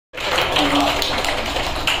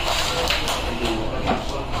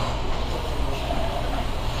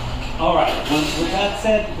With that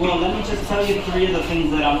said, well, let me just tell you 3 of the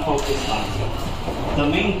things that I'm focused on. The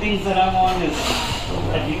main things that I want is,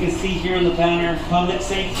 as you can see here in the banner, public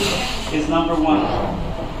safety is number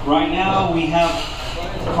 1. Right now, we have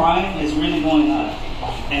crime is really going up.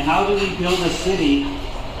 And how do we build a city?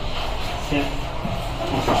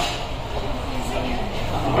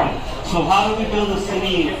 So how do we build a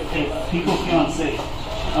city if people feel unsafe?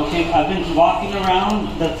 Okay, I've been walking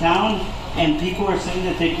around the town and people are saying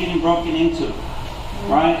that they're getting broken into,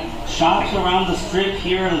 right? Shops around the strip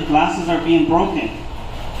here, the glasses are being broken,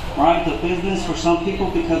 right? The business for some people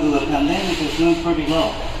because of the pandemic is doing pretty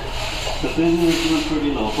low. The business is doing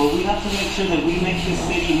pretty low. But we have to make sure that we make this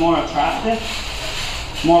city more attractive,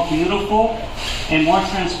 more beautiful, and more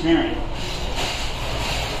transparent.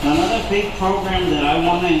 Another big program that I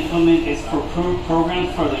want to implement is for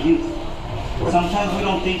programs for the youth. Sometimes we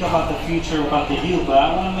don't think about the future, about the youth, but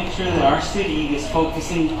I want to make sure that our city is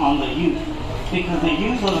focusing on the youth. Because the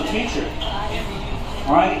youth are the future,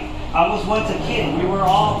 right? I was once a kid. We were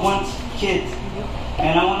all once kids.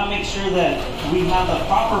 And I want to make sure that we have the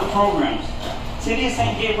proper programs. City of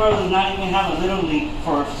San Gabriel does not even have a little league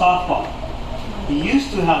for softball. They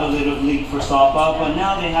used to have a little league for softball, but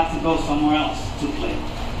now they have to go somewhere else to play.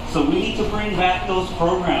 So we need to bring back those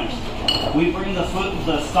programs. We bring the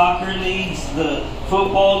soccer leagues, the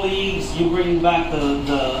football leagues, you bring back the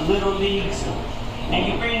little leagues,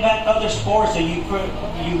 and you bring back other sports, and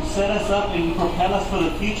you set us up and you propel us for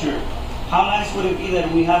the future. How nice would it be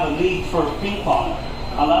that we have a league for ping pong?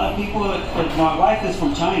 A lot of people, my wife is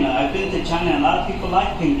from China. I've been to China, and a lot of people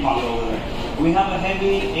like ping pong over there. We have a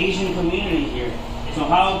heavy Asian community here. So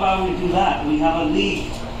how about we do that? We have a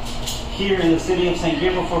league here in the city of San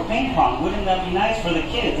Gabriel for ping pong. Wouldn't that be nice for the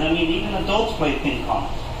kids? I mean, even adults play ping pong.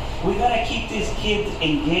 We gotta keep these kids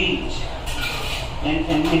engaged and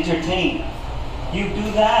entertained. You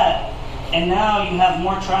do that, and now you have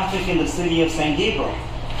more traffic in the city of San Gabriel.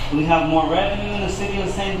 We have more revenue in the city of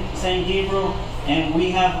San Gabriel, and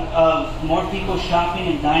we have more people shopping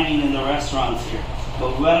and dining in the restaurants here.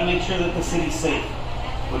 But we gotta make sure that the city's safe.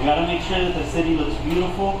 We gotta make sure that the city looks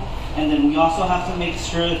beautiful, and then we also have to make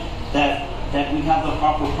sure that we have the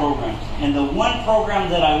proper programs. And the one program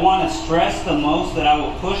that I want to stress the most, that I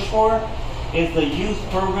will push for, is the youth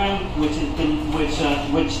program, which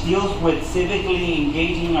deals with civically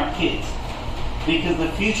engaging our kids. Because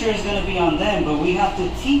the future is going to be on them, but we have to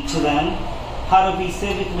teach them how to be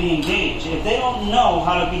civically engaged. If they don't know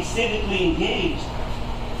how to be civically engaged,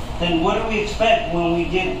 then what do we expect when we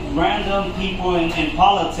get random people in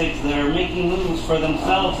politics that are making moves for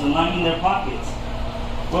themselves and lining their pockets?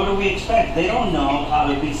 What do we expect? They don't know how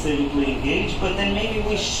to be civically engaged, but then maybe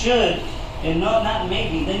we should, and not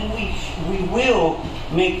maybe, then we will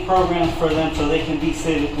make programs for them so they can be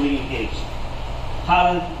civically engaged.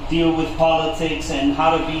 How to deal with politics and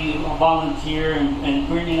how to be a volunteer and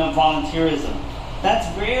bringing up volunteerism. That's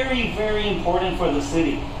very, very important for the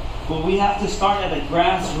city. But we have to start at the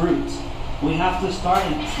grassroots. We have to start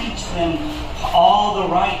and teach them all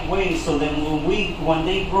the right ways so that when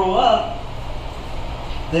they grow up,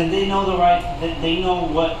 then they know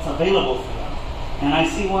what's available for them. And I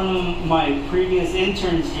see one of my previous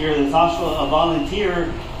interns here that's also a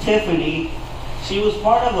volunteer, Tiffany. She was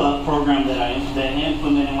part of a program that I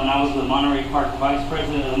implemented when I was the Monterey Park Vice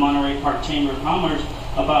President of the Monterey Park Chamber of Commerce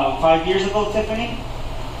about 5 years ago, Tiffany.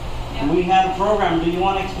 Yeah. We had a program. Do you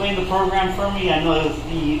want to explain the program for me? I know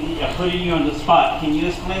I put you on the spot. Can you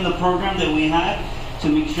explain the program that we had to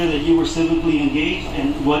make sure that you were civically engaged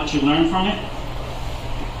and what you learned from it?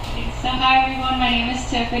 So hi everyone, my name is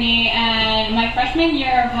Tiffany, and my freshman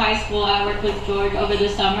year of high school I worked with Jorge over the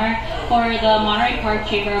summer for the Monterey Park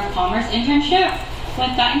Chamber of Commerce internship.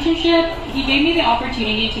 With that internship, he gave me the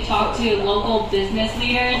opportunity to talk to local business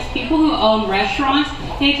leaders, people who own restaurants.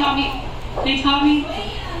 They taught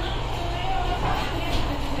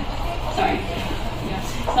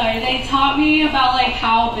me about like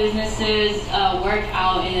how businesses work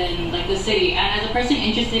out in like the city. And as a person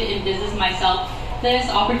interested in business myself, this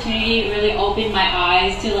opportunity really opened my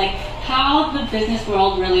eyes to like how the business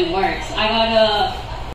world really works. I got to